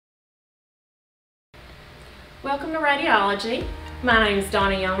Welcome to Radiology. My name is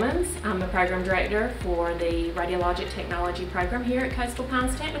Donna Yeomans. I'm the Program Director for the Radiologic Technology program here at Coastal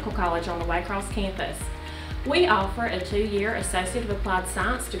Pines Technical College on the Waycross campus. We offer a 2-year Associate of Applied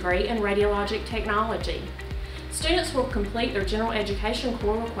Science degree in Radiologic Technology. Students will complete their general education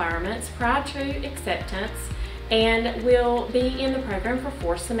core requirements prior to acceptance and will be in the program for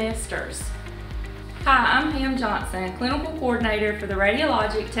 4 semesters. Hi, I'm Pam Johnson, Clinical Coordinator for the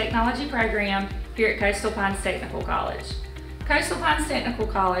Radiologic Technology program here at Coastal Pines Technical College. Coastal Pines Technical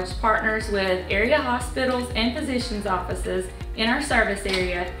College partners with area hospitals and physicians' offices in our service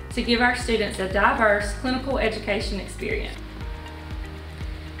area to give our students a diverse clinical education experience.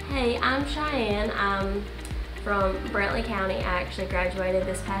 Hey, I'm Cheyenne. I'm from Brantley County. I actually graduated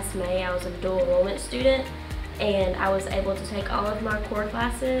this past May. I was a dual enrollment student and I was able to take all of my core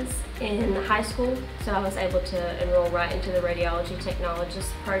classes in high school, so I was able to enroll right into the Radiology Technologist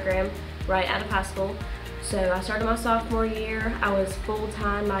program right out of high school. So I started my sophomore year. I was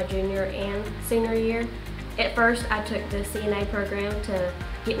full-time my junior and senior year. At first I took the CNA program to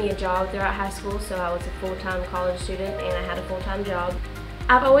get me a job throughout high school, so I was a full-time college student and I had a full-time job.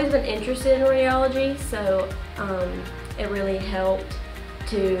 I've always been interested in radiology, so it really helped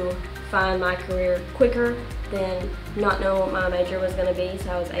to find my career quicker than not knowing what my major was going to be, so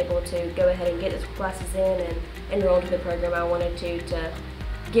I was able to go ahead and get the classes in and enroll into the program I wanted to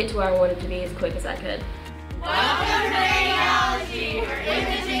get to where I wanted to be as quick as I could. Wow.